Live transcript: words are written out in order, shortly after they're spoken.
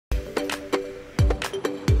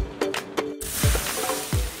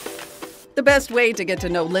The best way to get to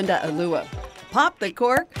know Linda Halioua. Pop the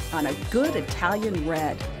cork on a good Italian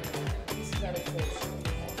red.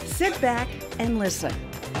 Sit back and listen.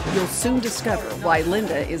 You'll soon discover why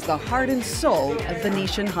Linda is the heart and soul of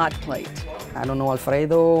Venetian Hot Plate. I don't know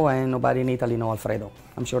Alfredo, and nobody in Italy knows Alfredo.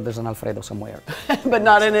 I'm sure there's an Alfredo somewhere. But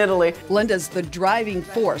not in Italy. Linda's the driving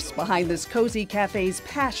force behind this cozy cafe's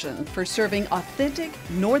passion for serving authentic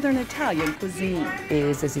Northern Italian cuisine.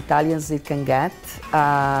 It's as Italian as it can get,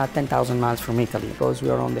 10,000 miles from Italy. Because we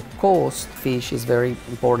are on the coast, fish is very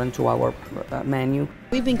important to our menu.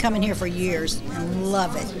 We've been coming here for years and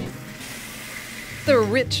love it. The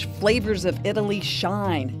rich flavors of Italy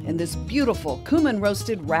shine in this beautiful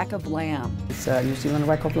cumin-roasted rack of lamb. It's a New Zealand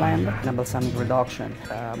rack of lamb and a balsamic reduction.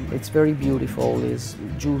 It's very beautiful, it's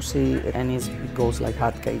juicy, and it goes like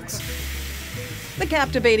hotcakes. The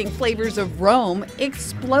captivating flavors of Rome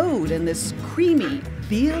explode in this creamy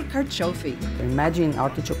veal carciofi. Imagine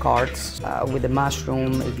artichoke hearts with the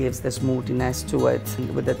mushroom. It gives the smoothiness to it,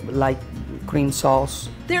 with the light cream sauce.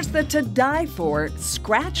 There's the to-die-for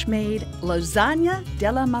scratch-made lasagna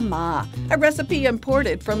della mamma, a recipe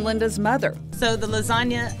imported from Linda's mother. So the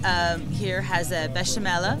lasagna here has a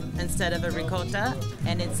bechamel instead of a ricotta,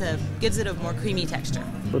 and gives it a more creamy texture.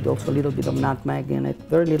 Put also a little bit of nutmeg in it,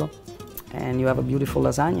 very little, and you have a beautiful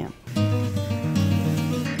lasagna.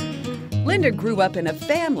 Linda grew up in a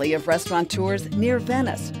family of restaurateurs near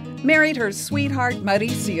Venice, married her sweetheart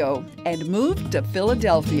Mauricio, and moved to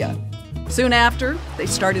Philadelphia. Soon after, they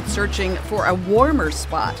started searching for a warmer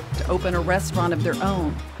spot to open a restaurant of their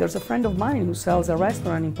own. There's a friend of mine who sells a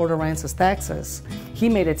restaurant in Port Aransas, Texas. He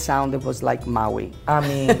made it sound it was like Maui. I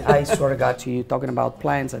mean, I sort of got to you talking about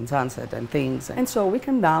plants and sunset and things. And so we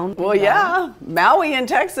came down. Well, yeah, Maui in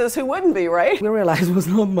Texas, who wouldn't be, right? We realized it was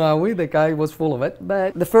not Maui, the guy was full of it.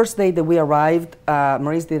 But the first day that we arrived,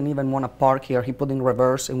 Maurice didn't even want to park here. He put in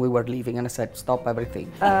reverse and we were leaving, and I said, stop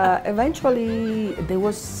everything. Eventually, there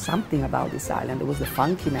was something about this island. There was the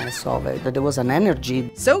funkiness of it, that there was an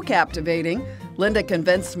energy. So captivating, Linda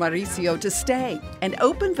convinced Mauricio to stay and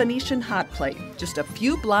open Venetian Hot Plate just a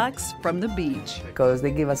few blocks from the beach. Because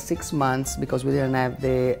they gave us 6 months because we didn't have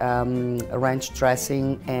the ranch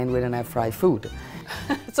dressing and we didn't have fried food.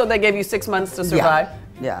 So they gave you 6 months to survive?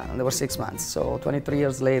 Yeah, there were 6 months. So 23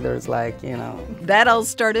 years later, it's like, you know. That all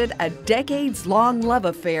started a decades-long love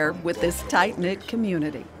affair with this tight-knit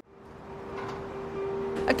community.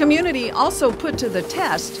 A community also put to the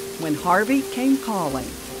test when Harvey came calling.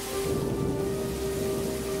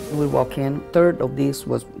 We walk in, third of this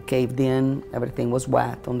was caved in, everything was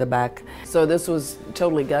wet on the back. So this was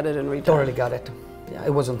totally gutted and redone? Totally gutted. Yeah,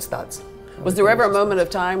 it wasn't studs. Was there ever a moment of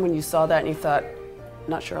time when you saw that and you thought,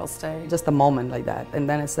 not sure I'll stay? Just a moment like that. And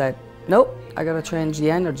then I said, nope, I gotta change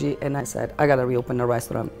the energy. And I said, I gotta reopen the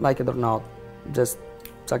restaurant, like it or not, just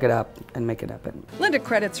suck it up and make it happen. Linda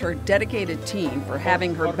credits her dedicated team for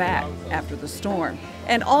having her back after the storm,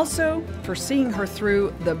 and also for seeing her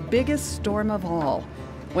through the biggest storm of all,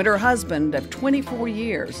 when her husband of 24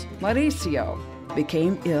 years, Mauricio,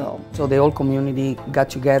 became ill. So the whole community got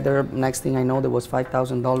together. Next thing I know, there was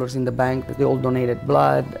 $5,000 in the bank. They all donated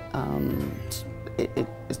blood.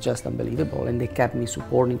 It's just unbelievable, and they kept me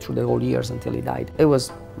supporting through the whole years until he died. It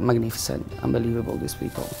was magnificent, unbelievable, these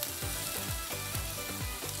people.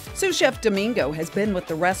 Sous Chef Domingo has been with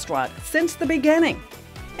the restaurant since the beginning.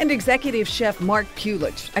 And Executive Chef Mark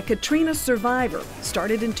Pulich, a Katrina survivor,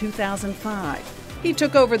 started in 2005. He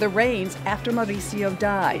took over the reins after Mauricio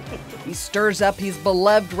died. He stirs up his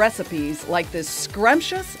beloved recipes like this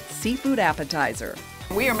scrumptious seafood appetizer.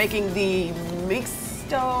 We are making the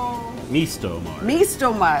Misto Mare.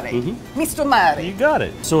 Misto Mare. Misto Mare. You got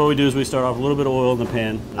it. So what we do is we start off with a little bit of oil in the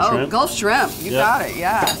pan. Shrimp. Gulf shrimp. You got it,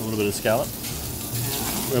 yeah. A little bit of scallop.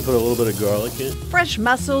 We're gonna put a little bit of garlic in. Fresh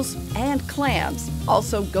mussels and clams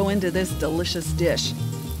also go into this delicious dish.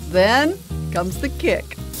 Then comes the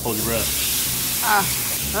kick. Hold your breath.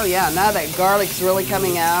 Oh yeah, now that garlic's really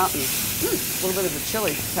coming out. And, a little bit of the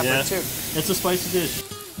chili pepper too. It's a spicy dish.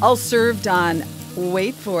 All served on,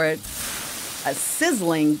 wait for it, a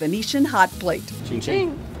sizzling Venetian hot plate. Ching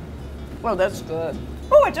ching. Well, that's good.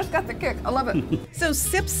 Oh, I just got the kick. I love it. So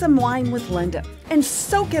sip some wine with Linda and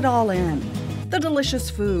soak it all in. The delicious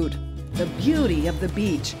food, the beauty of the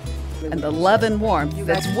beach, and the love and warmth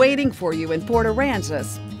that's waiting for you in Port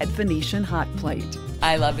Aransas at Venetian Hot Plate.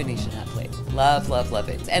 I love Venetian Hot Plate. Love, love, love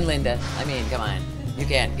it. And Linda, I mean, come on. You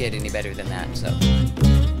can't get any better than that, so.